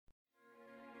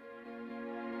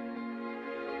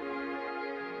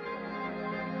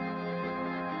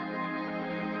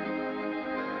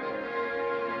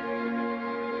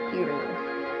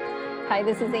Hi,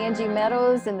 this is Angie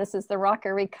Meadows, and this is the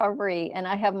Rocker Recovery. And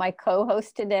I have my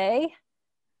co-host today.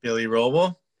 Billy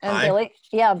Roble. And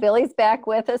Hi. Billy's back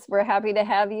with us. We're happy to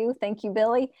have you. Thank you,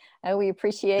 Billy. And we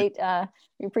appreciate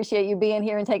you being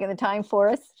here and taking the time for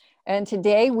us. And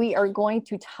today we are going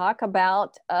to talk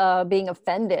about being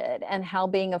offended and how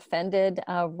being offended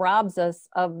robs us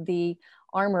of the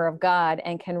armor of God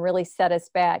and can really set us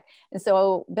back. And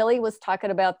so Billy was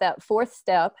talking about that fourth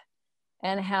step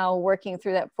and how working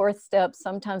through that fourth step,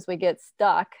 sometimes we get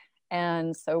stuck.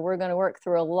 And so we're going to work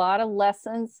through a lot of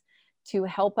lessons to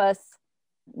help us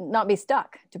not be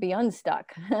stuck, to be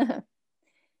unstuck.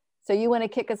 So you want to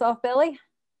kick us off, Billy?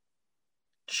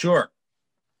 Sure.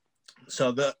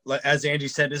 So as Angie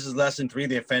said, this is lesson 3,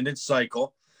 the offended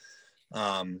cycle.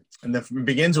 And it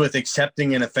begins with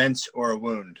accepting an offense or a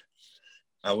wound,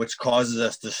 which causes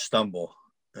us to stumble.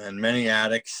 And many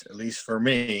addicts, at least for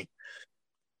me,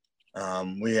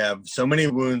 we have so many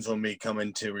wounds when we come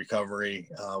into recovery,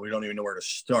 we don't even know where to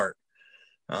start.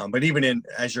 But even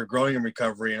as you're growing in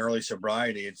recovery and early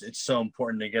sobriety, it's so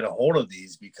important to get a hold of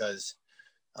these because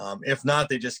if not,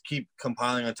 they just keep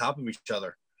compiling on top of each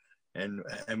other. And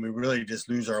we really just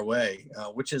lose our way,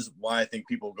 which is why I think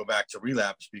people go back to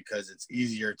relapse, because it's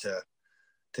easier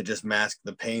to just mask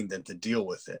the pain than to deal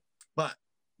with it. But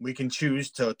we can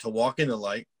choose to walk in the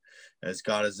light as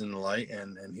God is in the light,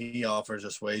 and he offers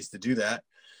us ways to do that.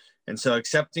 And so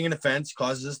accepting an offense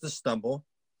causes us to stumble.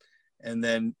 And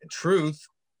then truth,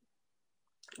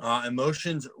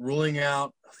 emotions ruling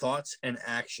out thoughts and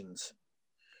actions.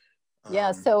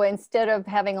 Yeah, so instead of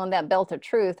having on that belt of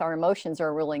truth, our emotions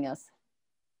are ruling us.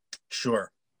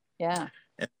 Sure. Yeah.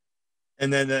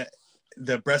 And then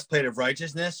the breastplate of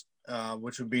righteousness,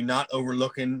 which would be not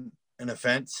overlooking an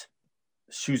offense,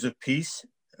 shoes of peace.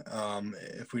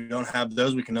 If we don't have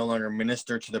those, we can no longer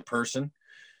minister to the person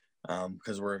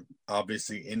because we're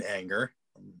obviously in anger.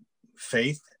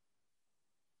 Faith.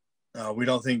 We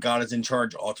don't think God is in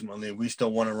charge ultimately. We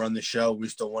still want to run the show. We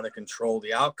still want to control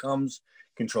the outcomes,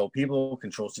 control people,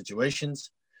 control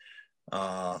situations.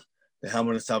 The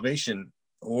helmet of salvation,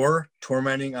 or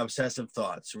tormenting obsessive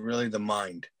thoughts. Really the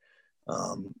mind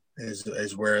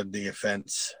is where the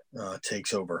offense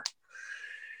takes over.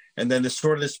 And then the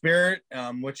sword of the Spirit,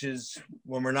 which is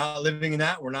when we're not living in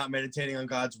that, we're not meditating on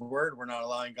God's word, we're not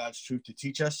allowing God's truth to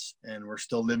teach us, and we're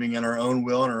still living in our own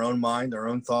will and our own mind, our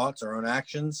own thoughts, our own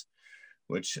actions,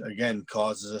 which again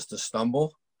causes us to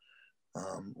stumble,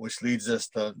 which leads us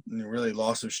to really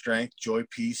loss of strength, joy,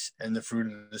 peace, and the fruit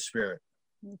of the Spirit.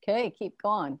 Okay, keep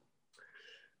going.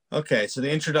 Okay, so the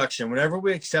introduction. Whenever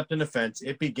we accept an offense,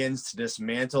 it begins to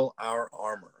dismantle our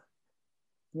armor.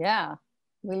 Yeah.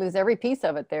 We lose every piece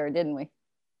of it there, didn't we?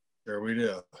 Sure we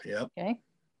do. Yep. Okay.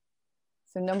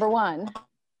 So number 1.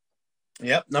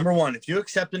 Yep. Number 1, if you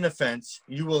accept an offense,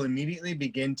 you will immediately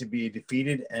begin to be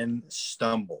defeated and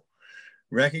stumble.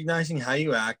 Recognizing how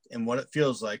you act and what it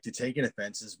feels like to take an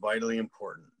offense is vitally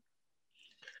important.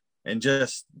 And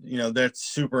just, that's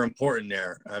super important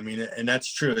there. I mean, and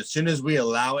that's true. As soon as we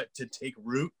allow it to take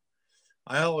root,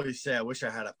 I always say, I wish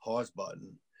I had a pause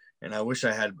button. And I wish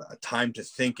I had time to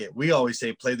think it. We always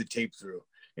say, play the tape through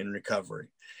in recovery.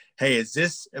 Hey, is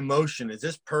this emotion, is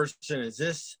this person, is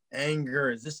this anger,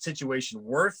 is this situation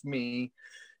worth me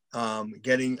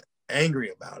getting angry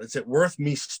about? Is it worth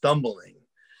me stumbling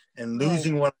and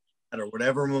losing what I had or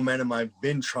whatever momentum I've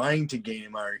been trying to gain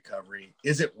in my recovery?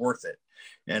 Is it worth it?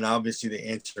 And obviously the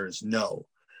answer is no.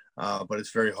 But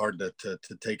it's very hard to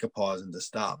take a pause and to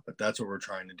stop. But that's what we're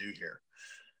trying to do here.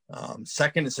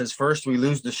 Second, it says, first, we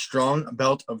lose the strong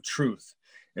belt of truth,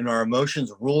 and our emotions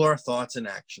rule our thoughts and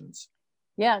actions.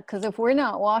 Yeah, because if we're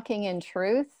not walking in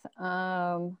truth,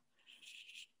 then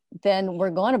we're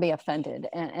going to be offended.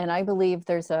 And I believe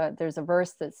there's a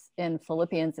verse that's in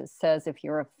Philippians that says, if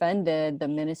you're offended, the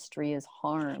ministry is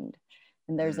harmed.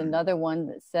 And there's another one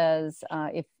that says,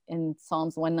 if in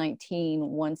Psalms 119,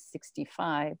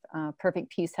 165, perfect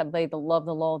peace have they that love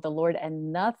the law of the Lord,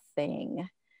 and nothing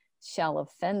shall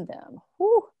offend them.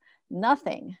 Whew,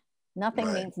 nothing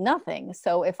means nothing.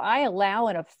 So if I allow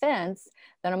an offense,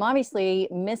 then I'm obviously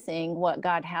missing what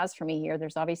God has for me here.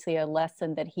 There's obviously a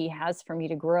lesson that he has for me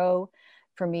to grow,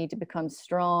 for me to become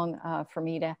strong, for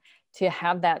me to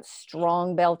have that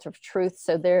strong belt of truth.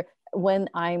 So there, when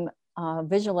I'm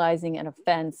visualizing an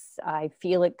offense, I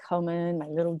feel it coming, my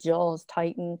little jaws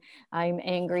tighten, I'm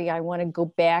angry, I want to go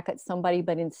back at somebody,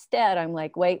 but instead I'm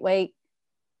like, wait,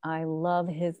 I love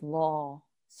his law.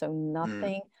 So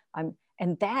nothing,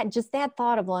 and that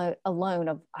thought of alone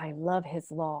of, I love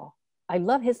his law. I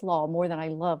love his law more than I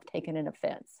love taking an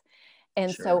offense.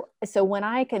 And so when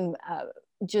I can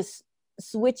just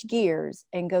switch gears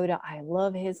and go to, I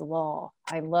love his law.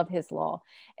 I love his law.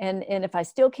 And if I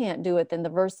still can't do it, then the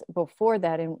verse before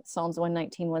that in Psalms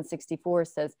 119, 164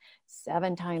 says,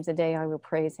 7 times a day I will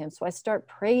praise him. So I start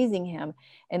praising him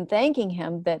and thanking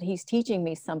him that he's teaching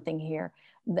me something here.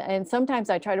 And sometimes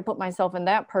I try to put myself in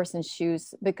that person's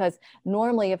shoes, because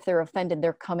normally if they're offended,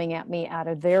 they're coming at me out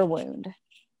of their wound.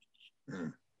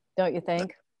 Don't you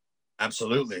think?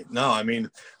 Absolutely. No, I mean,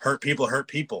 hurt people hurt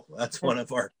people. That's one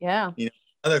of our,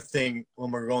 other thing when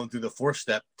we're going through the 4th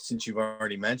step, since you've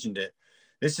already mentioned it,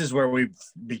 this is where we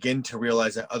begin to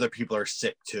realize that other people are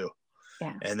sick too.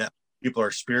 Yeah. And that people are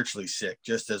spiritually sick,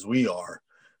 just as we are.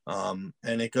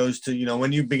 And it goes to,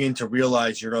 when you begin to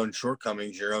realize your own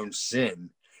shortcomings, your own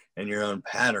sin and your own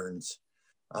patterns,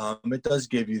 it does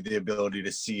give you the ability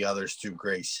to see others through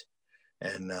grace.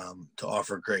 And to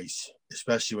offer grace,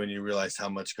 especially when you realize how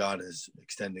much God has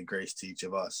extended grace to each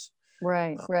of us.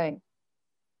 Right.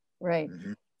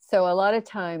 Mm-hmm. So a lot of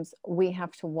times we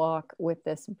have to walk with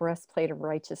this breastplate of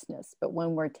righteousness, but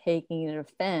when we're taking an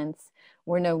offense,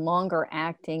 we're no longer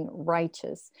acting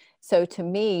righteous. So to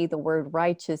me, the word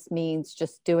righteous means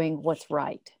just doing what's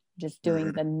right, just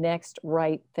doing the next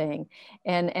right thing.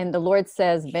 And the Lord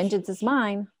says, vengeance is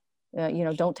mine.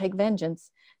 Don't take vengeance.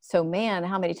 So man,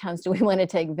 how many times do we want to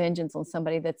take vengeance on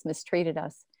somebody that's mistreated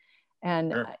us?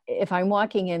 And if I'm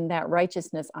walking in that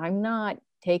righteousness, I'm not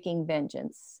taking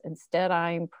vengeance. Instead,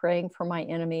 I'm praying for my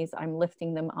enemies. I'm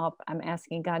lifting them up. I'm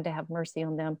asking God to have mercy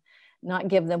on them, not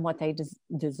give them what they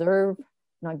deserve,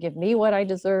 not give me what I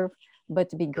deserve,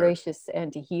 but to be gracious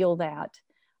and to heal that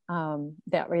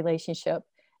relationship.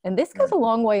 And this goes a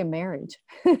long way in marriage.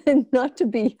 not to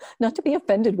be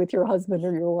offended with your husband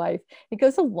or your wife. It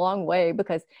goes a long way,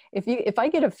 because if I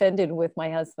get offended with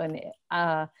my husband,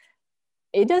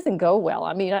 it doesn't go well.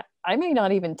 I mean, I may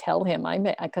not even tell him,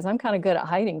 because I'm kind of good at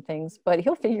hiding things, but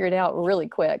he'll figure it out really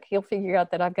quick. He'll figure out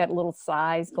that I've got a little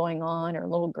sighs going on, or a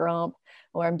little grump,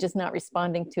 or I'm just not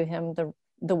responding to him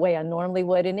the way I normally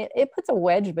would. And it puts a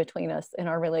wedge between us in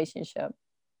our relationship.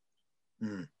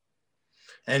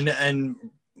 And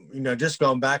just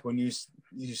going back when you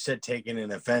said taking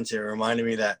an offense, it reminded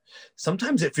me that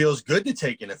sometimes it feels good to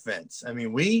take an offense. I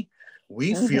mean, we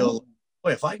feel,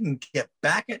 boy, if I can get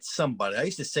back at somebody. I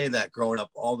used to say that growing up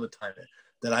all the time,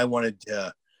 that I wanted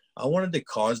to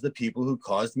cause the people who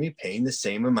caused me pain the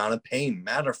same amount of pain.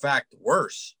 Matter of fact,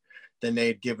 worse than they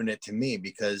had given it to me,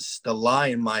 because the lie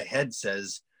in my head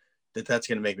says that that's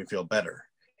going to make me feel better.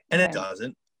 And it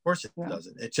doesn't. Of course it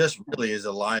doesn't. It just really is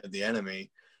a lie of the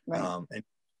enemy. And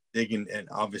digging, and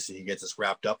obviously he gets us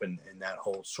wrapped up in that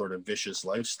whole sort of vicious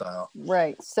lifestyle.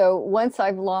 Right. So once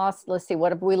I've lost, let's see,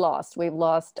 what have we lost? We've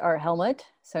lost our helmet.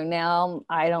 So now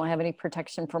I don't have any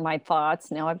protection for my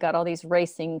thoughts. Now I've got all these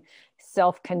racing,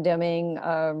 self-condemning,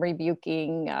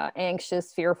 rebuking,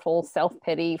 anxious, fearful,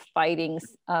 self-pity, fighting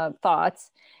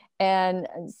thoughts. And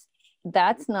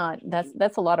that's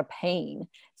a lot of pain.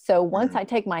 So once I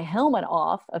take my helmet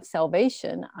off of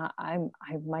salvation,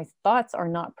 my thoughts are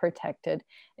not protected.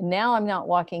 Now I'm not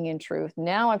walking in truth.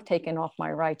 Now I've taken off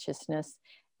my righteousness.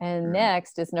 And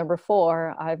next is number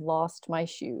 4, I've lost my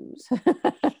shoes.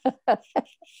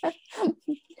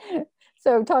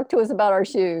 So talk to us about our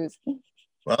shoes.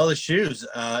 Well, the shoes,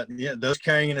 those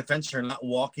carrying an offense are not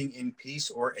walking in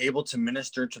peace or able to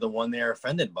minister to the one they are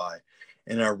offended by,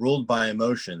 and are ruled by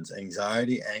emotions,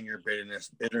 anxiety, anger,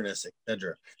 bitterness,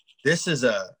 etc. This is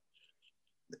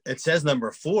it says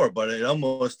number 4, but it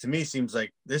almost to me seems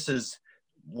like this is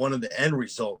one of the end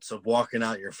results of walking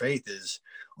out your faith. Is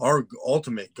our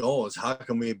ultimate goal is, how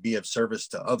can we be of service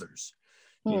to others?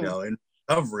 In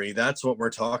recovery, that's what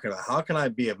we're talking about. How can I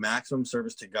be of maximum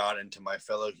service to God and to my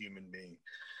fellow human being?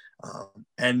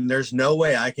 And there's no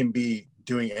way I can be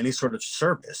doing any sort of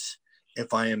service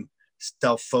if I am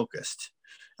self-focused.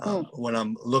 When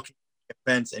I'm looking at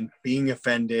offense and being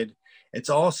offended, it's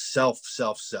all self.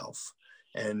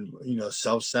 And,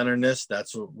 self-centeredness,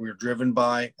 that's what we're driven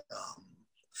by,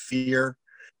 fear.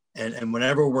 And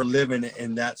whenever we're living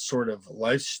in that sort of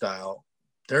lifestyle,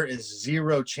 there is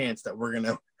zero chance that we're going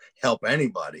to help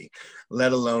anybody,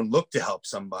 let alone look to help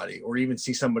somebody or even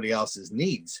see somebody else's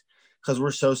needs, because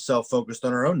we're so self-focused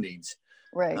on our own needs.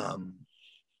 Right.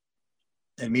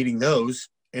 And meeting those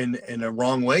in a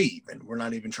wrong way. Even we're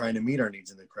not even trying to meet our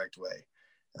needs in the correct way.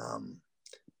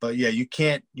 But yeah, you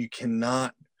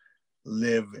cannot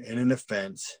live in an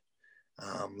offense,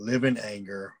 live in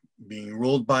anger, being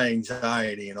ruled by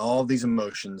anxiety and all these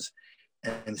emotions,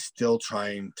 and still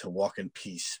trying to walk in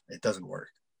peace. It doesn't work.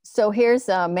 So here's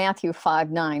Matthew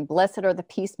 5:9. Blessed are the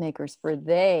peacemakers, for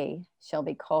they shall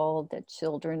be called the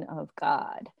children of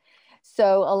God.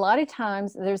 So a lot of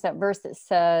times there's that verse that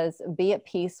says, be at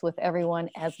peace with everyone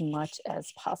as much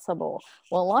as possible.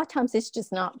 Well, a lot of times it's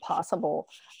just not possible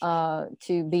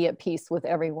to be at peace with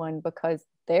everyone, because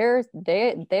they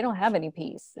don't have any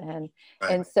peace.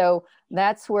 And so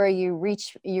that's where you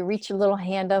reach your little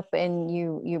hand up and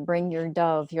you bring your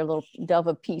little dove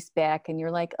of peace back, and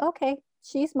you're like, okay,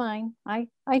 she's mine. I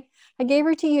gave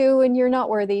her to you and you're not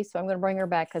worthy, so I'm going to bring her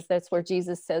back. Because that's where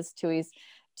Jesus says to his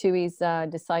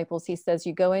disciples, he says,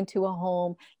 you go into a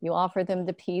home, you offer them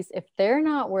the peace. If they're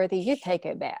not worthy, you take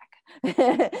it back.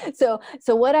 So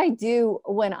what I do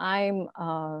when I'm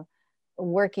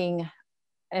working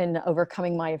and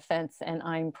overcoming my offense, and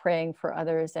I'm praying for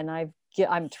others, and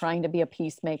I'm trying to be a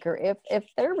peacemaker, if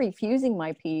they're refusing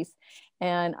my peace,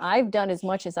 and I've done as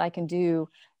much as I can do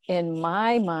in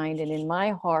my mind and in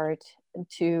my heart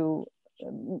to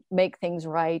make things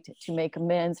right, to make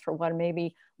amends for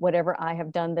whatever I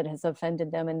have done that has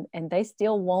offended them, and they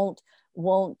still won't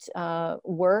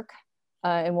work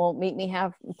and won't meet me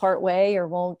part way, or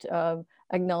won't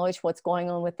acknowledge what's going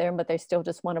on with them, but they still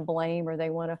just want to blame, or they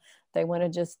want to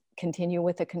just continue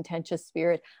with a contentious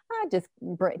spirit. I just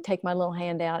take my little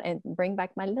hand out and bring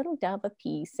back my little dove of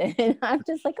peace, and I'm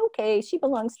just like, okay, she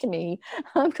belongs to me.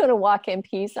 I'm going to walk in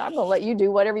peace. I'm going to let you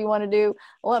do whatever you want to do.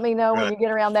 Let me know when you get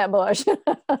around that bush.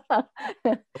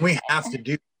 We have to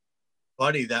do,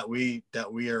 buddy, that we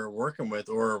are working with,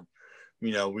 or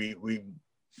we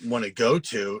want to go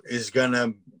to, is going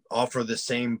to offer the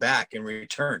same back in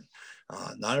return.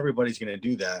 Not everybody's going to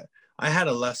do that. I had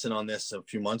a lesson on this a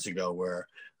few months ago where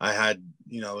I had,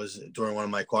 it was during one of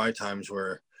my quiet times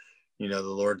where, the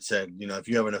Lord said, if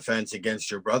you have an offense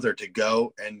against your brother, to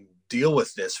go and deal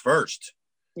with this first.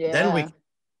 Yeah.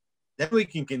 Then we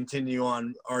can continue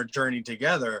on our journey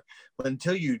together. But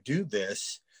until you do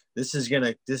this is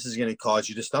gonna cause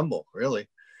you to stumble, really.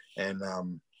 And wow.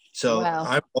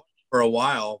 I walked for a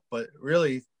while, but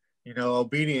really,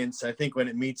 obedience, I think when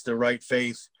it meets the right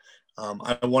faith,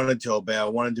 I wanted to obey. I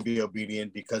wanted to be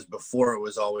obedient, because before it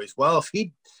was always, well,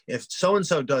 if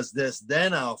so-and-so does this,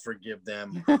 then I'll forgive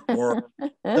them, or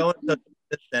so-and-so,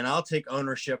 then I'll take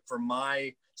ownership for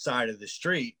my side of the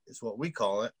street, is what we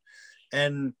call it.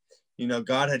 And,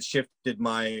 God had shifted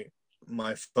my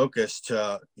focus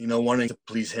to, wanting to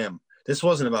please him. This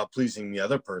wasn't about pleasing the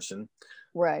other person.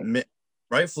 Right.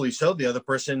 Rightfully so. The other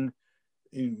person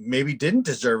maybe didn't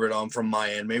deserve it from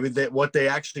my end. Maybe what they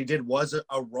actually did was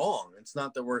a wrong. It's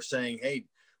not that we're saying, hey,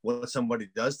 what somebody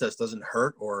does doesn't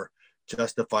hurt or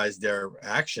justifies their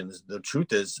actions. The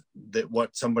truth is that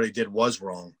what somebody did was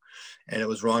wrong, and it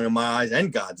was wrong in my eyes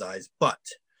and God's eyes. But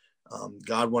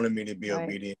God wanted me to be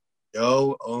obedient.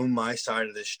 Go own my side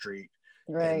of the street,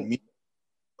 and me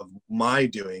of my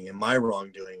doing and my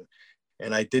wrongdoing.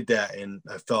 And I did that, and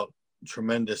I felt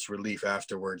tremendous relief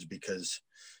afterwards, because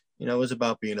it was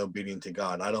about being obedient to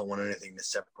God. I don't want anything to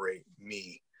separate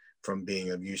me from being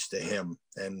of use to him.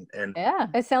 And yeah,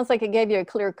 it sounds like it gave you a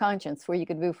clear conscience where you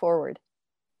could move forward.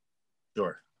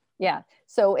 Sure. Yeah.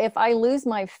 So if I lose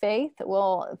my faith,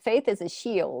 well, faith is a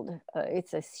shield.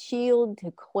 It's a shield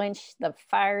to quench the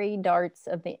fiery darts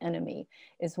of the enemy,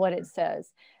 is what it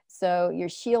says. So your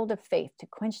shield of faith to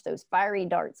quench those fiery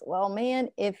darts. Well, man,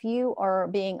 if you are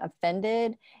being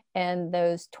offended and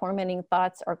those tormenting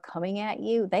thoughts are coming at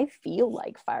you, they feel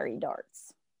like fiery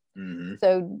darts. Mm-hmm.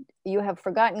 So you have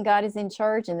forgotten God is in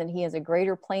charge, and that he has a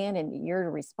greater plan, and you're to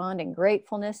respond in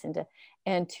gratefulness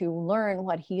and to learn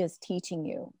what he is teaching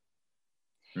you.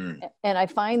 And I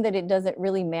find that it doesn't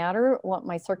really matter what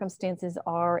my circumstances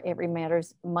are. It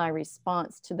matters my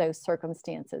response to those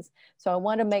circumstances. So I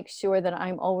want to make sure that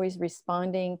I'm always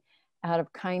responding out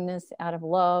of kindness, out of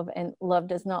love. And love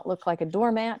does not look like a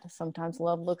doormat. Sometimes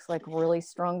love looks like really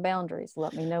strong boundaries.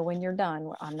 Let me know when you're done.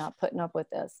 I'm not putting up with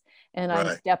this. And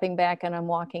I'm stepping back and I'm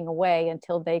walking away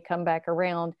until they come back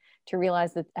around to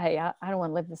realize that, hey, I don't want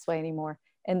to live this way anymore.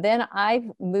 And then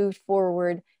I've moved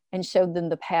forward and showed them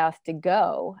the path to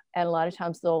go. And a lot of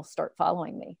times they'll start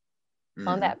following me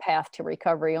on that path to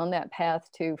recovery, on that path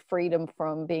to freedom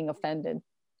from being offended.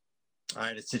 I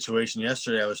had a situation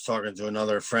yesterday. I was talking to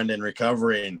another friend in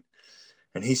recovery,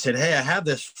 and he said, hey, I have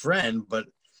this friend,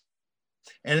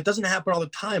 and it doesn't happen all the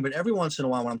time, but every once in a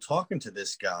while when I'm talking to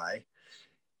this guy,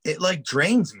 it like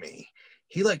drains me.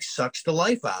 He like sucks the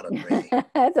life out of me.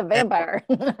 That's a vampire.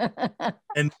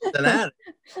 And an addict,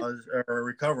 or a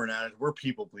recovering addict, we're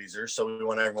people pleasers, so we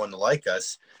want everyone to like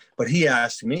us. But he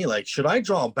asked me, like, should I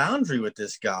draw a boundary with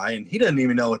this guy? And he doesn't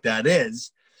even know what that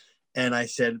is. And I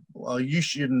said, well, you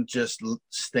shouldn't just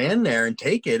stand there and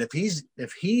take it.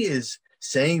 If he is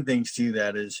saying things to you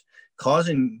that is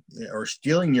causing or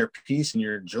stealing your peace and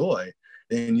your joy,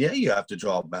 then yeah, you have to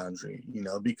draw a boundary,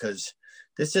 because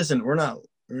this isn't,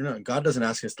 God doesn't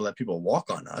ask us to let people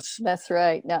walk on us. That's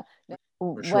right. Now,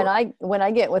 For sure. when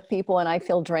I get with people and I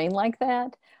feel drained like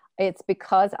that, it's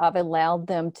because I've allowed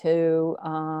them to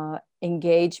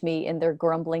engage me in their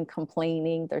grumbling,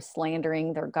 complaining, their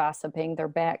slandering, their gossiping, their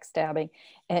backstabbing.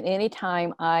 And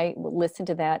anytime I listen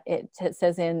to that, it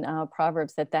says in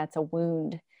Proverbs that that's a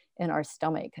wound in our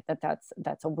stomach,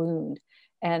 that's a wound.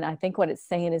 And I think what it's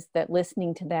saying is that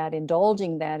listening to that,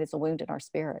 indulging that, is a wound in our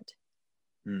spirit.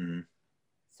 Mm-hmm.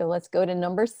 So let's go to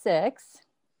number 6.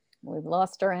 We've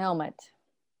lost our helmet.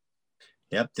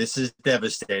 Yep, this is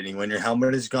devastating. When your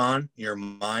helmet is gone, your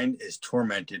mind is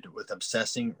tormented with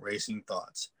obsessing, racing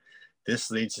thoughts.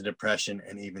 This leads to depression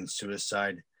and even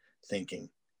suicide thinking.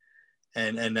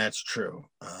 And that's true.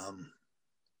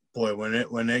 Boy,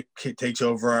 when it takes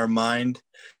over our mind,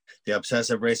 the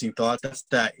obsessive racing thoughts, that's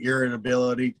that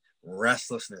irritability,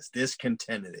 restlessness,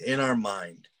 discontented in our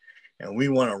mind. And we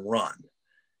want to run.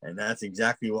 And that's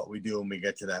exactly what we do when we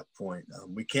get to that point.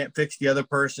 We can't fix the other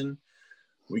person.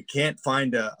 We can't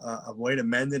find a way to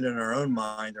mend it in our own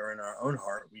mind or in our own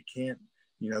heart. We can't,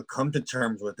 come to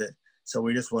terms with it. So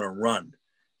we just want to run.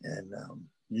 And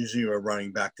usually we're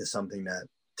running back to something that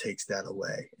takes that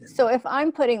away. So if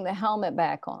I'm putting the helmet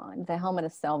back on, the helmet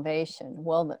of salvation,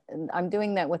 well, I'm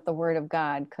doing that with the Word of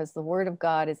God, because the Word of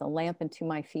God is a lamp unto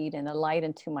my feet and a light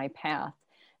unto my path.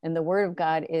 And the Word of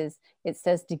God it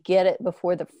says to get it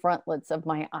before the frontlets of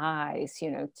my eyes,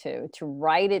 to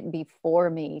write it before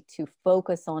me, to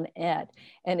focus on it.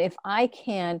 And if I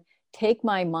can take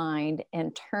my mind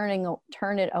and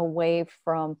turn it away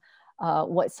from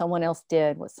what someone else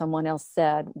did, what someone else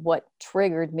said, what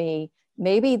triggered me,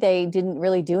 maybe they didn't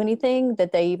really do anything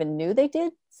that they even knew they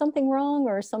did something wrong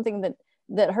or something that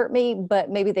hurt me, but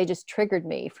maybe they just triggered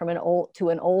me from an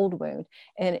old wound,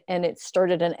 and it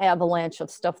started an avalanche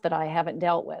of stuff that I haven't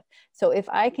dealt with. So if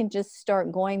I can just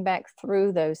start going back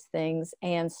through those things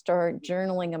and start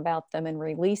journaling about them and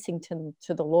releasing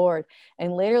to the Lord,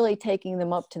 and literally taking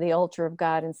them up to the altar of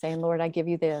God and saying, Lord, I give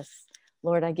you this.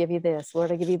 Lord, I give you this.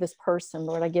 Lord, I give you this person.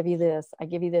 Lord, I give you this. I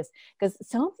give you this. Because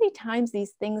so many times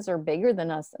these things are bigger than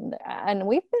us. And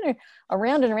we've been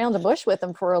around and around the bush with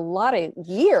them for a lot of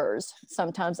years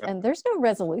sometimes, and there's no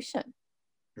resolution.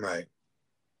 Right.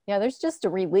 Yeah, there's just a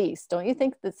release. Don't you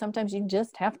think that sometimes you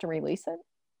just have to release it?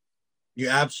 You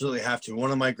absolutely have to.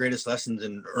 One of my greatest lessons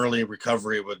in early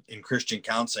recovery in Christian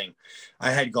counseling,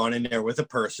 I had gone in there with a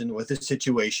person, with a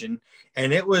situation,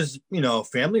 and it was, a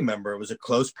family member. It was a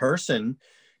close person.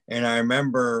 And I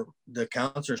remember the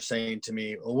counselor saying to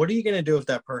me, well, what are you going to do if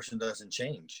that person doesn't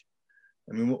change?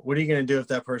 I mean, what are you going to do if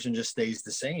that person just stays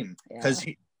the same? Because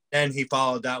he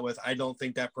followed that with, I don't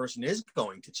think that person is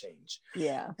going to change.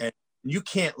 Yeah. And you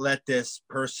can't let this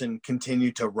person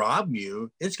continue to rob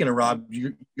you. It's going to rob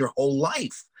you your whole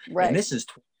life. Right. And this is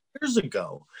 20 years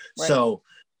ago. Right. So,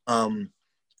 and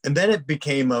then it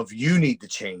became you need to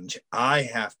change. I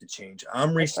have to change.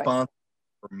 I'm responsible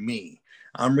for me.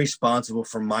 I'm responsible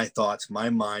for my thoughts, my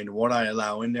mind, what I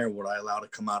allow in there, what I allow to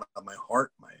come out of my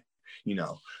heart,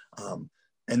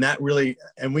 and that really,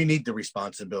 and we need the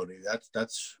responsibility.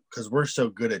 That's because we're so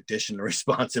good at dishing the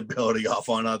responsibility off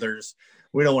on others.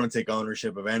 We don't want to take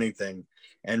ownership of anything.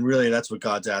 And really, that's what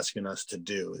God's asking us to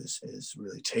do is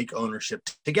really take ownership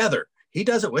together. He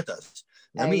does it with us.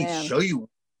 Let me show you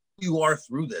who you are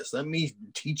through this. Let me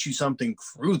teach you something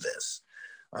through this.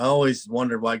 I always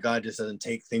wondered why God just doesn't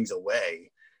take things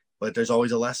away, but there's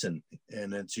always a lesson.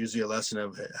 And it's usually a lesson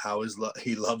of how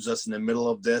he loves us in the middle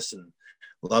of this and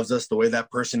loves us the way that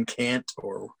person can't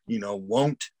or,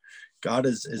 won't. God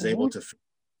is able to fill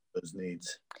those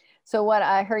needs. So what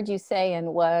I heard you saying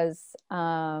was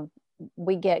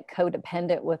we get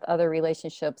codependent with other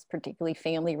relationships, particularly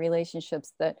family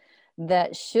relationships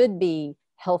that should be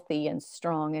healthy and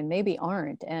strong and maybe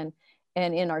aren't. And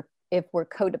if we're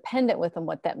codependent with them,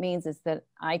 what that means is that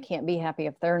I can't be happy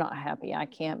if they're not happy. I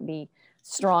can't be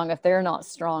strong if they're not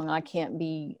strong. I can't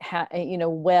be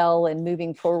well and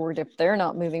moving forward if they're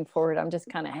not moving forward. I'm just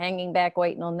kind of hanging back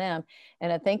waiting on them.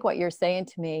 And I think what you're saying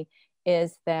to me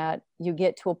is that you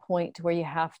get to a point where you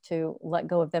have to let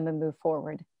go of them and move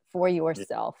forward for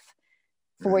yourself,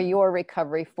 for your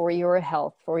recovery, for your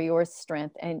health, for your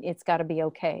strength. And it's got to be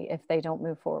okay if they don't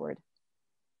move forward.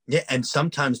 Yeah. And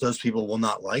sometimes those people will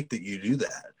not like that you do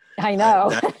that. I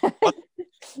know.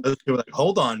 Those people are like,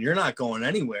 hold on, you're not going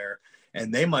anywhere.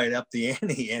 And they might up the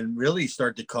ante and really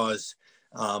start to cause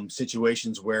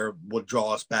situations where will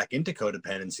draw us back into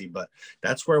codependency. But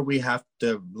that's where we have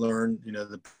to learn,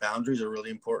 the boundaries are really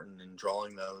important in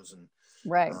drawing those. And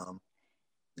right.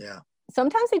 Yeah.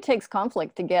 sometimes it takes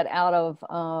conflict to get out of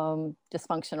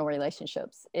dysfunctional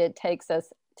relationships. It takes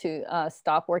us to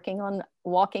stop walking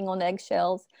on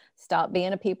eggshells, stop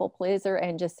being a people pleaser,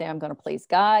 and just say, I'm going to please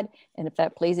God. And if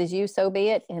that pleases you, so be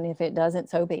it. And if it doesn't,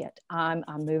 so be it. I'm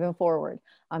moving forward.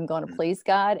 I'm going to please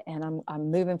God, and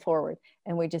I'm moving forward.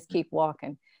 And we just keep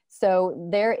walking. So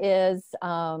there is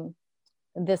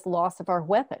this loss of our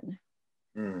weapon.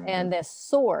 And this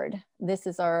sword, this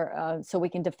is our, so we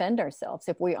can defend ourselves.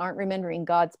 If we aren't remembering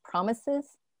God's promises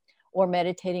or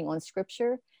meditating on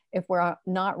scripture, if we're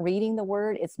not reading the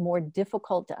word, it's more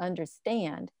difficult to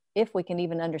understand, if we can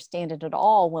even understand it at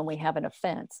all, when we have an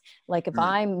offense. Like if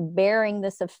I'm bearing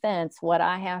this offense, what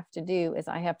I have to do is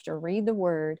I have to read the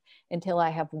word until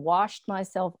I have washed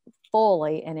myself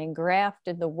fully and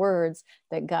engrafted the words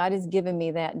that God has given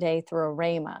me that day through a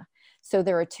rhema. So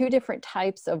there are two different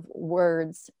types of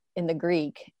words in the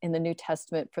Greek in the New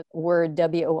Testament for the word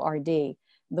W-O-R-D.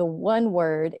 The one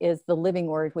word is the living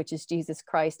word, which is Jesus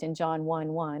Christ in John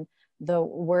 1:1. The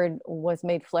word was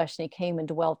made flesh and he came and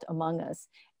dwelt among us.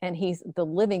 And he's the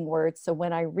living word. So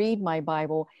when I read my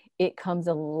Bible, it comes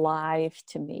alive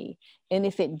to me. And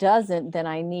if it doesn't, then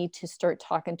I need to start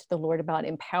talking to the Lord about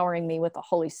empowering me with the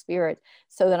Holy Spirit,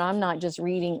 so that I'm not just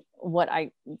reading what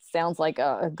sounds like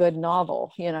a good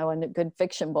novel, and a good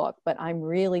fiction book, but I'm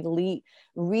really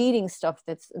reading stuff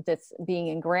that's being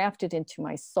engrafted into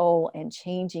my soul and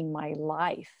changing my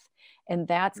life. And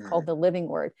that's called the living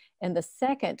word. And the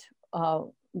second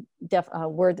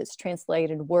word that's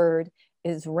translated word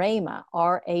is rhema,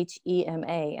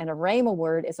 R-H-E-M-A. And a rhema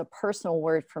word is a personal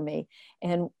word for me.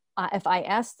 And if I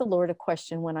ask the Lord a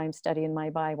question when I'm studying my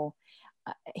Bible,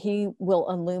 he will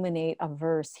illuminate a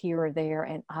verse here or there,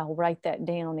 and I'll write that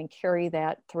down and carry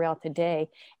that throughout the day.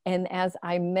 And as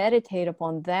I meditate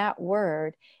upon that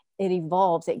word, it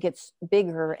evolves, it gets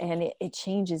bigger, and it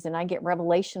changes, and I get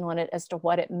revelation on it as to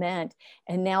what it meant.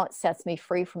 And now it sets me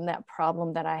free from that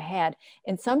problem that I had.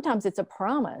 And sometimes it's a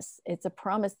promise. It's a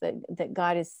promise that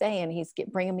God is saying. He's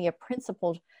bringing me a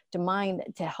principle to mind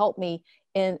to help me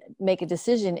and make a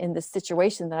decision in the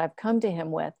situation that I've come to him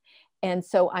with. And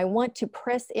so I want to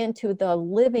press into the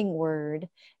living word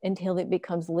until it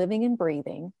becomes living and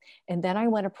breathing. And then I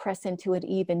want to press into it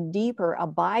even deeper,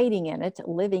 abiding in it,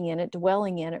 living in it,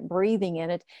 dwelling in it, breathing in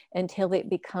it, until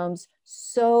it becomes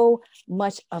so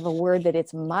much of a word that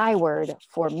it's my word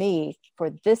for me, for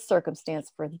this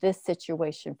circumstance, for this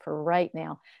situation, for right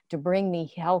now, to bring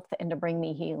me health and to bring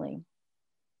me healing.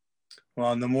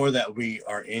 Well, and the more that we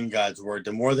are in God's word,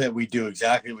 the more that we do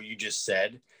exactly what you just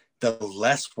said, the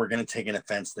less we're going to take an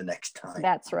offense the next time.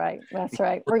 That's right.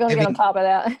 We're going to get on top of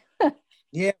that.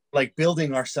 Yeah, like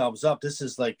building ourselves up. This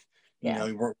is like, you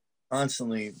know, we're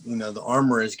constantly, the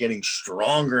armor is getting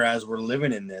stronger as we're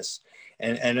living in this.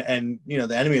 And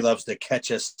the enemy loves to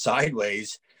catch us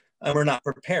sideways, and we're not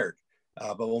prepared.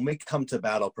 But when we come to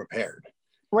battle prepared.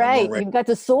 Right. You've got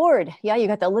the sword. Yeah. You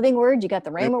got the living word. You got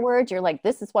the rhema word. You're like,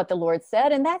 this is what the Lord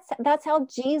said. And that's how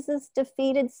Jesus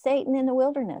defeated Satan in the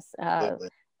wilderness.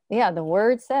 Yeah. The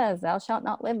word says, thou shalt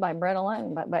not live by bread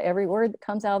alone, but by every word that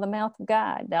comes out of the mouth of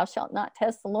God. Thou shalt not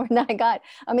test the Lord thy God.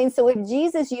 I mean, so if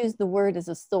Jesus used the word as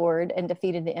a sword and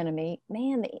defeated the enemy,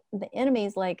 man, the enemy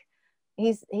is like,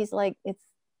 he's like,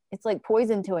 it's like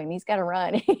poison to him. He's got to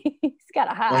run. He's got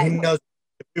to hide. Well, he knows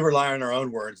if we rely on our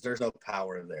own words, there's no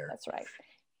power there. That's right.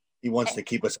 He wants to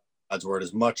keep us on God's word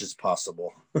as much as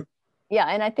possible. Yeah.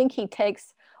 And I think he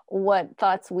takes what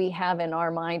thoughts we have in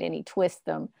our mind and he twists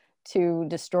them to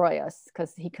destroy us,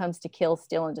 because he comes to kill,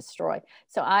 steal, and destroy.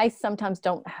 So I sometimes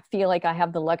don't feel like I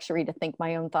have the luxury to think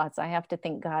my own thoughts. I have to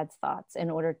think God's thoughts in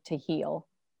order to heal.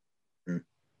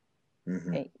 Mm-hmm.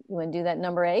 Okay. You want to do that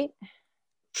number 8?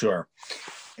 Sure.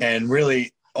 And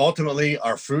really, ultimately,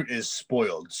 our fruit is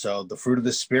spoiled. So the fruit of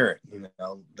the Spirit,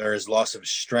 there is loss of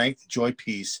strength, joy,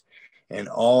 peace, and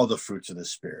all the fruits of the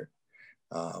Spirit.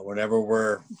 Whenever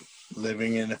we're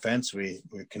living in offense, we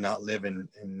cannot live in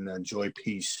joy,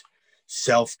 peace,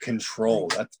 self-control.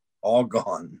 That's all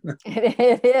gone.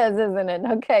 It is, isn't it?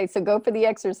 Okay, so go for the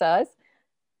exercise.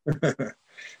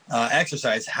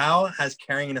 Exercise. How has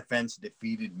carrying an offense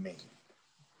defeated me?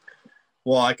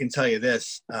 Well, I can tell you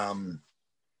this.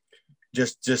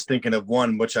 Just thinking of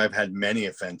one, which I've had many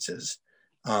offenses.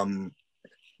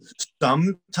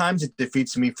 Sometimes it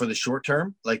defeats me for the short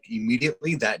term, like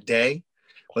immediately that day.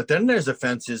 But then there's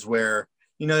offenses where,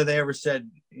 they ever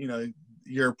said,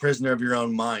 you're a prisoner of your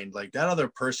own mind. Like that other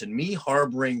person, me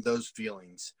harboring those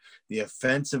feelings, the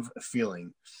offensive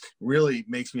feeling really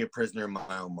makes me a prisoner of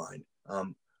my own mind.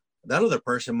 that other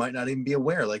person might not even be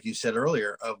aware, like you said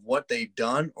earlier, of what they've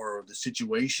done or the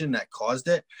situation that caused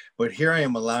it. But here I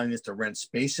am allowing this to rent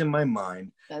space in my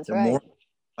mind. That's The right. more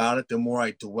about it, the more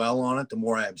I dwell on it, the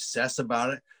more I obsess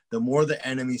about it, the more the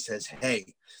enemy says,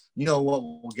 hey, you know what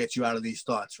will get you out of these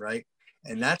thoughts, right?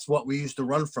 And that's what we used to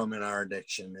run from in our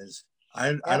addiction is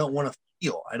I don't want to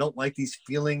feel. I don't like these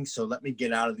feelings, so let me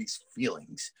get out of these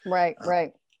feelings. Right,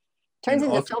 right. Turns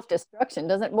into self-destruction,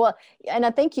 doesn't it? Well, and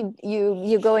I think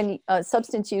you go in,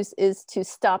 substance use is to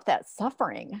stop that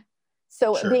suffering.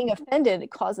 So Sure. being offended,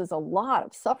 it causes a lot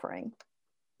of suffering.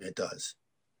 It does.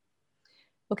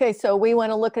 Okay, so we want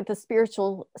to look at the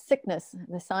spiritual sickness,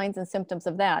 the signs and symptoms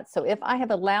of that. So if I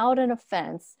have allowed an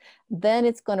offense, then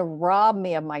it's going to rob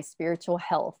me of my spiritual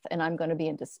health, and I'm going to be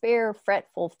in despair,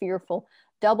 fretful, fearful,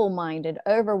 double-minded,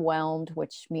 overwhelmed,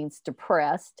 which means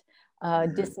depressed,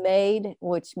 dismayed,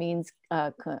 which means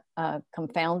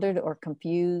confounded or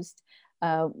confused.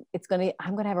 I'm going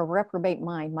to have a reprobate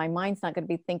mind. My mind's not going to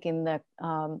be thinking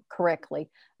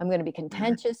correctly. I'm going to be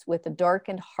contentious with a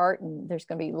darkened heart, and there's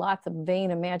going to be lots of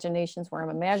vain imaginations where I'm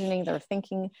imagining they're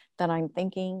thinking that I'm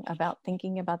thinking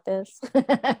about this.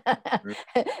 And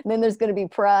then there's going to be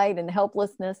pride and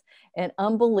helplessness and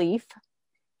unbelief.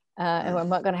 And I'm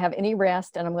not going to have any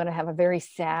rest, and I'm going to have a very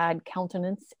sad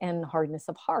countenance and hardness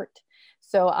of heart.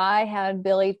 So I had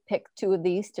Billy pick 2 of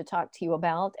these to talk to you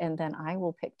about, and then I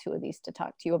will pick 2 of these to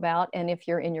talk to you about. And if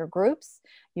you're in your groups,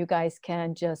 you guys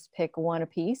can just pick 1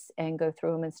 apiece and go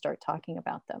through them and start talking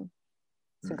about them.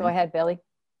 So go ahead, Billy.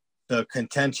 So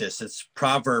contentious, it's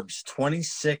Proverbs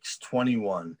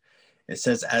 26:21. It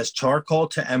says, as charcoal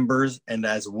to embers and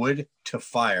as wood to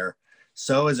fire,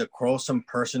 so is a quarrelsome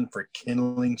person for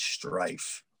kindling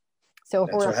strife. So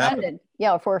if we're offended,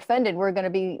 if we're offended, we're going to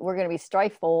be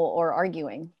strifeful or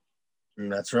arguing.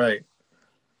 That's right.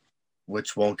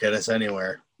 Which won't get us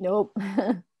anywhere. Nope.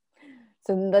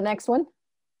 So the next one.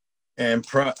 And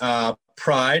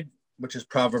pride, which is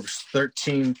Proverbs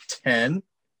 13:10.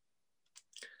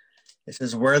 It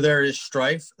says, where there is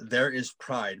strife, there is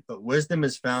pride, but wisdom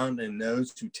is found in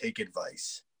those who take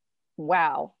advice.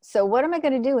 Wow. So what am I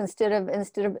going to do instead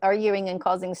of arguing and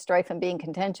causing strife and being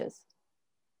contentious?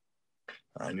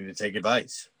 I need to take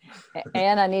advice.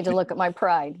 And I need to look at my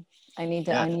pride. I need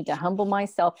to humble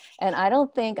myself. And I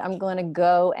don't think I'm going to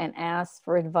go and ask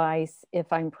for advice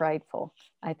if I'm prideful.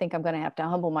 I think I'm going to have to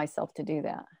humble myself to do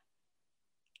that.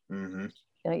 Don't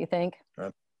you think?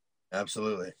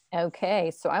 Absolutely. Okay.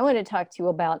 So I want to talk to you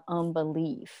about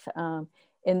unbelief.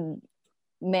 In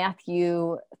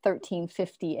Matthew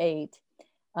 13:58,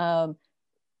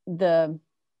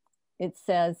 it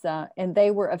says, and they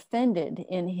were offended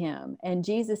in him. And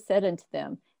Jesus said unto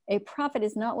them, a prophet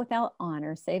is not without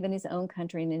honor, save in his own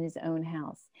country and in his own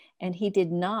house. And he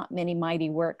did not many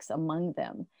mighty works among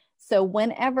them. So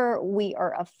whenever we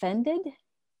are offended,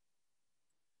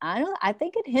 I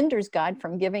think it hinders God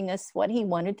from giving us what he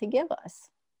wanted to give us.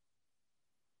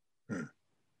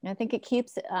 I think it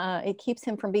keeps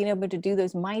him from being able to do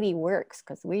those mighty works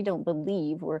because we don't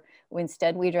believe.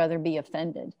 Instead we'd rather be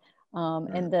offended.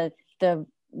 And the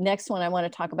next one I want to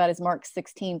talk about is Mark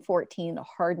 16:14, the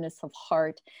hardness of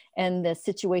heart. And the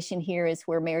situation here is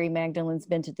where Mary Magdalene's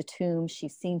been to the tomb.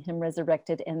 She's seen him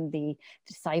resurrected, and the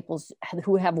disciples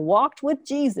who have walked with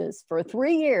Jesus for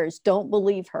 3 years don't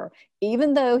believe her,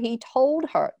 even though he told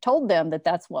them that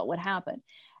that's what would happen.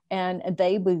 And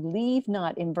they believe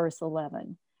not in verse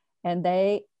 11. And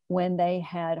when they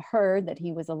had heard that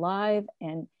he was alive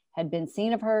and had been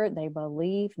seen of her, they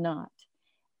believed not.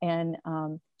 And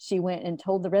she went and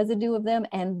told the residue of them,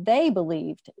 and they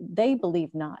believed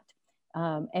not.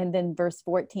 And then verse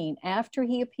 14, after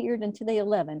he appeared unto the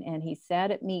 11, and he sat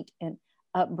at meat and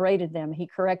upbraided them, he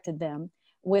corrected them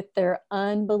with their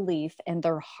unbelief and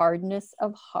their hardness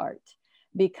of heart,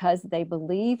 because they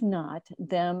believed not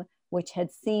them which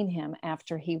had seen him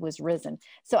after he was risen.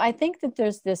 So I think that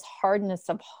there's this hardness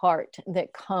of heart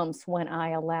that comes when I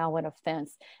allow an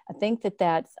offense. I think that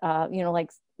that's,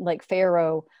 like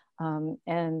Pharaoh,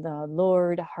 and the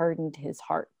Lord hardened his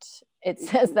heart. It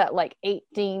says that like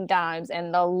 18 times,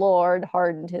 and the Lord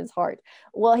hardened his heart.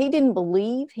 Well, he didn't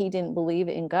believe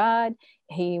in God.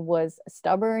 He was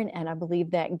stubborn, and I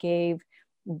believe that gave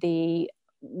the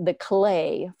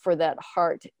clay for that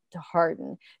heart to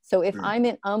harden. So if I'm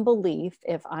in unbelief,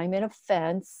 if I'm in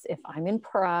offense, if I'm in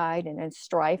pride and in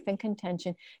strife and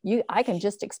contention, I can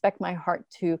just expect my heart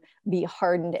to be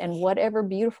hardened, and whatever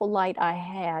beautiful light I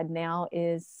had now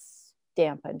is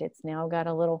dampened. It's now got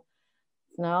a little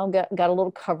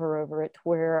cover over it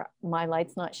where my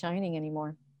light's not shining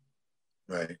anymore.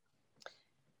 Right.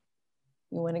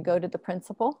 You want to go to the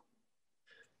principle?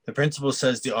 The principle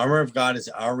says the armor of God is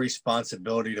our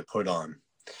responsibility to put on.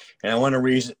 And I want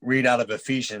to read out of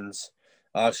Ephesians,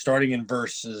 starting in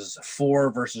verses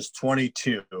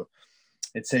 22.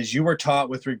 It says, you were taught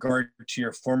with regard to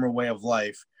your former way of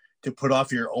life to put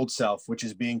off your old self, which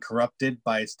is being corrupted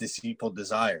by its deceitful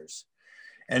desires.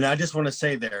 And I just want to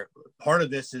say there, part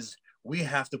of this is we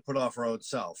have to put off our old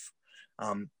self.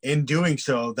 In doing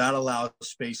so, that allows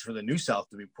space for the new self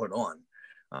to be put on.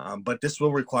 But this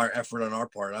will require effort on our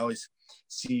part. I always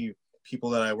see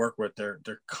people that I work with, they're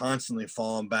constantly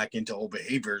falling back into old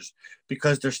behaviors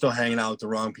because they're still hanging out with the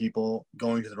wrong people,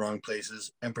 going to the wrong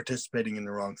places, and participating in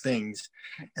the wrong things.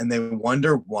 And they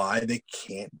wonder why they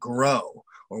can't grow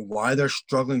or why they're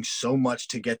struggling so much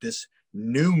to get this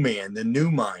new man, the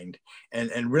new mind.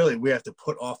 And really, we have to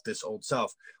put off this old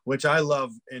self, which I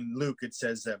love. In Luke, it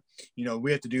says that,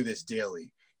 we have to do this daily.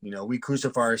 We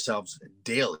crucify ourselves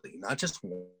daily, not just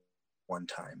one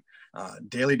time.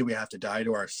 Daily do we have to die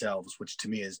to ourselves, which to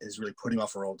me is really putting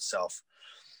off our old self.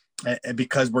 And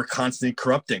because we're constantly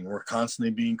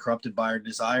being corrupted by our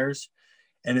desires.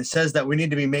 And it says that we need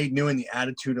to be made new in the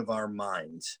attitude of our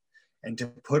minds and to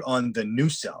put on the new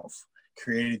self,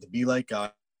 created to be like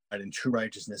God in true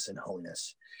righteousness and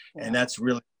holiness. Yeah. And that's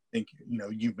really, I think,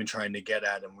 you've been trying to get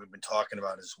at, and we've been talking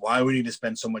about, is why we need to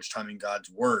spend so much time in God's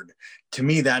word. To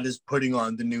me, that is putting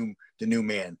on the new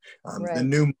man, right. The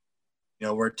new,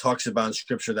 where it talks about in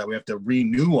scripture that we have to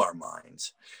renew our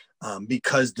minds,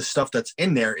 because the stuff that's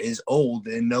in there is old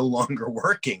and no longer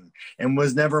working and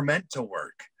was never meant to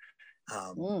work.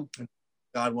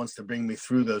 God wants to bring me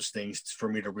through those things for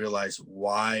me to realize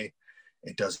why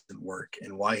it doesn't work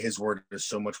and why his word is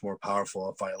so much more powerful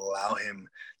if I allow him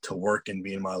to work and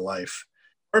be in my life.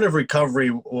 Part of recovery,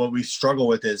 what we struggle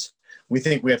with is we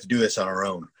think we have to do this on our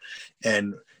own.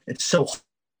 And it's so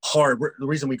hard. The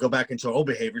reason we go back into our old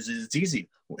behaviors is it's easy.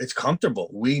 It's comfortable.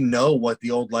 We know what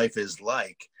the old life is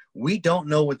like. We don't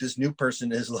know what this new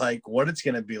person is like, what it's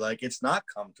going to be like. It's not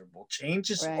comfortable.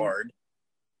 Change is hard.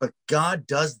 But God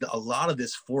does a lot of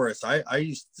this for us. I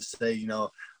used to say,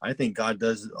 I think God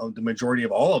does the majority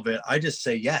of all of it. I just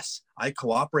say yes. I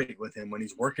cooperate with him when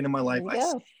he's working in my life.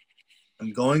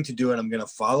 I'm going to do it. I'm going to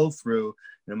follow through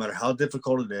no matter how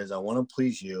difficult it is. I want to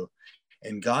please you.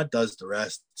 And God does the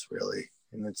rest, really.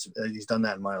 And he's done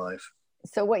that in my life.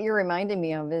 So what you're reminding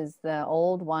me of is the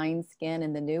old wineskin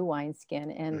and the new wineskin.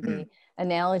 And the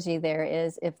analogy there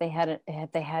is if they had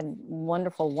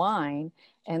wonderful wine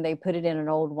and they put it in an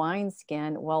old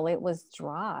wineskin, well, it was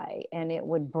dry and it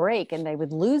would break and they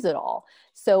would lose it all.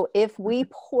 So if we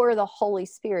pour the Holy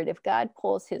Spirit, if God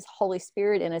pours his Holy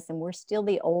Spirit in us and we're still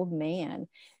the old man,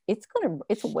 it's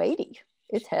weighty.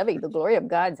 It's heavy. The glory of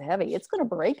God's heavy. It's going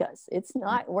to break us.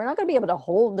 We're not going to be able to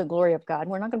hold the glory of God.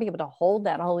 We're not going to be able to hold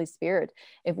that Holy Spirit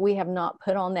if we have not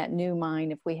put on that new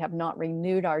mind, if we have not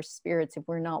renewed our spirits, if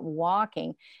we're not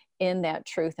walking in that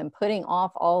truth and putting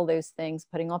off all those things,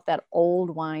 putting off that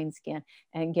old wineskin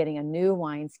and getting a new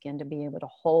wineskin to be able to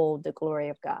hold the glory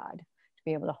of God, to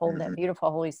be able to hold that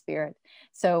beautiful Holy Spirit.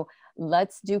 So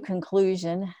let's do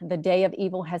conclusion. The day of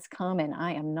evil has come and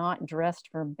I am not dressed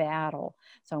for battle.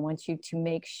 So I want you to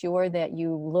make sure that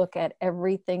you look at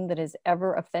everything that has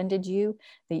ever offended you,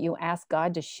 that you ask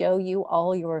God to show you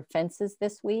all your offenses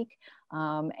this week,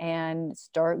 and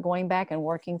start going back and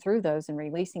working through those and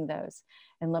releasing those.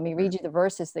 And let me read you the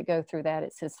verses that go through that.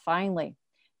 It says, finally,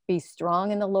 be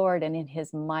strong in the Lord and in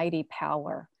his mighty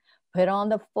power. Put on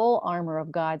the full armor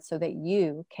of God so that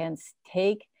you can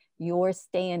take your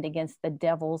stand against the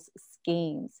devil's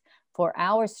schemes. For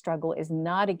our struggle is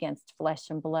not against flesh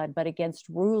and blood, but against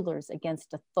rulers,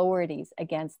 against authorities,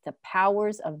 against the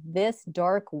powers of this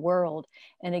dark world,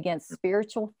 and against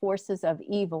spiritual forces of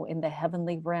evil in the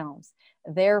heavenly realms.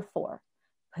 Therefore,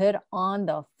 put on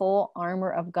the full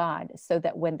armor of God so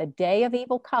that when the day of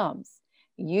evil comes,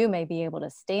 you may be able to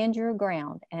stand your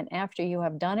ground. And after you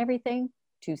have done everything,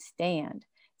 to stand.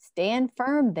 Stand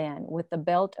firm then with the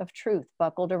belt of truth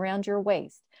buckled around your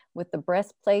waist, with the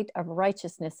breastplate of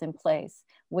righteousness in place,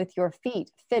 with your feet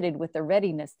fitted with the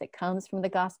readiness that comes from the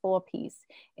gospel of peace.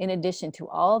 In addition to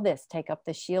all this, take up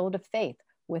the shield of faith,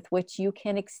 with which you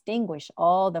can extinguish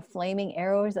all the flaming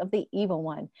arrows of the evil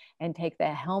one, and take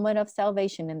the helmet of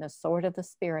salvation and the sword of the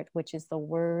Spirit, which is the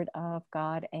word of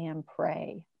God, and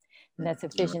pray. And that's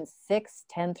Ephesians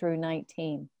 6:10 through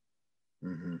 19.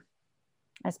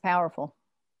 That's powerful.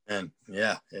 And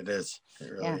yeah, it is.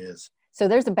 It really is. So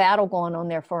there's a battle going on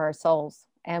there for our souls,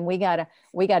 and we gotta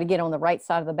get on the right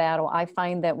side of the battle. I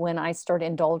find that when I start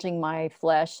indulging my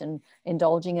flesh and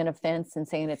indulging in offense and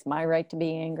saying it's my right to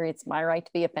be angry, it's my right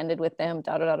to be offended with them,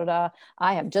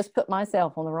 I have just put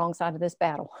myself on the wrong side of this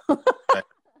battle.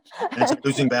 And it's a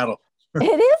losing battle. It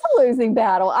is a losing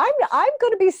battle. I'm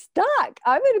going to be stuck.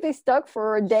 I'm going to be stuck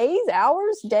for days,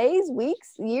 hours, days,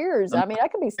 weeks, years. I mean, I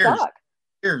could be stuck.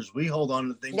 Years. We hold on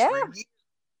to things Yeah. for years.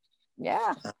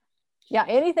 Yeah. Yeah.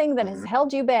 Anything that has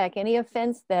held you back, any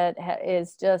offense that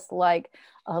is just like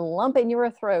a lump in your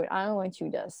throat, I want you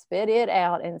to spit it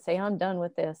out and say, I'm done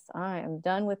with this. I am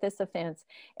done with this offense.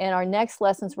 And our next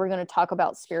lessons, we're going to talk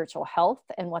about spiritual health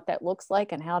and what that looks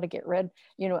like and how to get rid,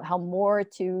 how more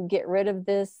to get rid of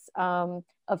this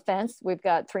offense. We've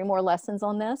got 3 more lessons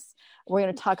on this. We're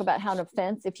going to talk about how an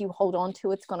offense, if you hold on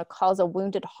to it's going to cause a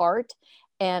wounded heart,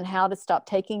 and how to stop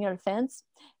taking an offense,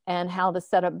 and how to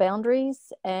set up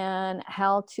boundaries, and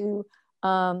how to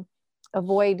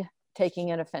avoid taking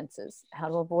in offenses, how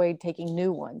to avoid taking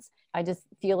new ones. I just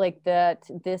feel like that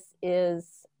this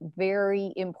is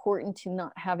very important to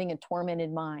not having a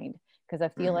tormented mind, because I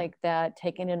feel like that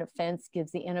taking an offense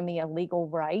gives the enemy a legal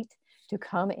right to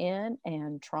come in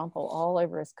and trample all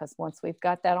over us, because once we've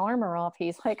got that armor off,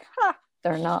 he's like, ha,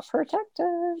 they're not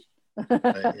protected.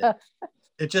 Yeah.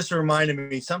 It just reminded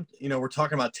me we're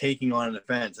talking about taking on an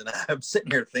offense, and I'm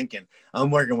sitting here thinking, I'm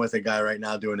working with a guy right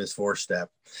now doing his 4-step,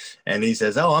 and he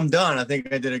says, oh, I'm done. I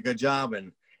think I did a good job.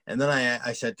 And then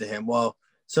I said to him, well,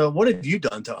 so what have you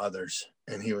done to others?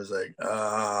 And he was like,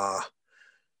 I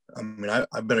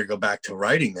better go back to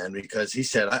writing then, because he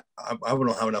said, I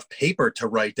don't have enough paper to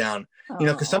write down,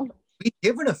 because sometimes we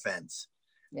give an offense.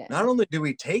 Yeah. Not only do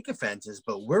we take offenses,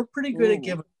 but we're pretty good at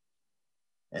giving.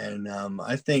 And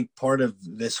I think part of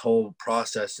this whole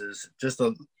process is just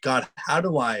God, how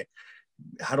do I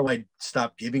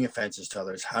stop giving offenses to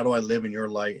others? How do I live in your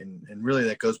light? And really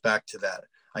that goes back to that.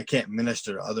 I can't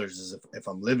minister to others as if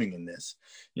I'm living in this,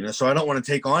 so I don't want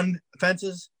to take on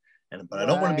offenses, but I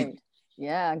don't want to be.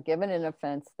 Yeah. Giving an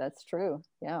offense. That's true.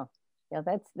 Yeah. Yeah.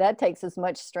 That takes as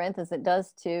much strength as it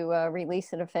does to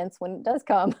release an offense when it does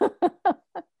come.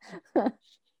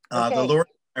 Okay. The Lord,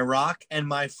 my rock and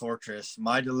my fortress,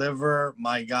 my deliverer,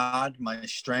 my God, my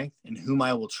strength, in whom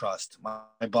I will trust, my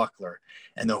buckler,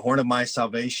 and the horn of my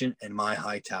salvation, and my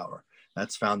high tower.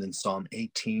 That's found in Psalm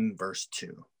 18, verse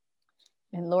 2.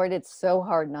 And Lord, it's so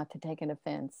hard not to take an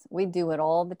offense. We do it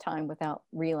all the time without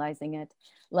realizing it.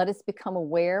 Let us become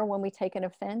aware when we take an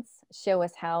offense. Show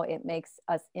us how it makes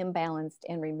us imbalanced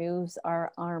and removes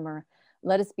our armor.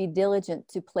 Let us be diligent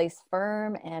to place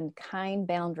firm and kind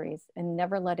boundaries, and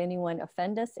never let anyone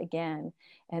offend us again,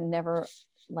 and never,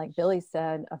 like Billy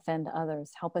said, offend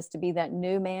others. Help us to be that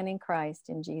new man in Christ.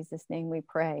 In Jesus' name we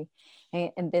pray.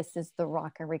 And this is the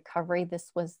Rock of Recovery.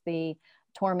 This was the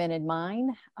Tormented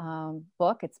Mind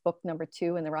book. It's book number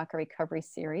 2 in the Rock of Recovery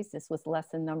series. This was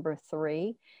lesson number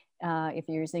 3. If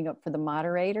you're using it for the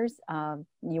moderators,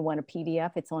 you want a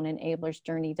PDF, it's on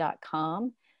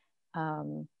enablersjourney.com.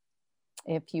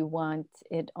 If you want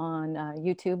it on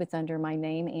YouTube, it's under my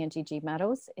name, Angie G.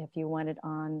 Meadows. If you want it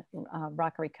on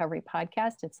Rock Recovery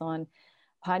Podcast, it's on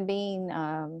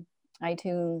Podbean,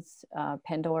 iTunes,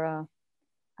 Pandora,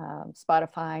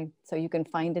 Spotify. So you can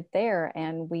find it there.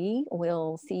 And we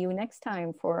will see you next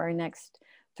time for our next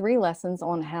 3 lessons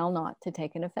on how not to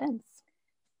take an offense.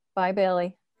 Bye,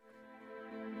 Billy.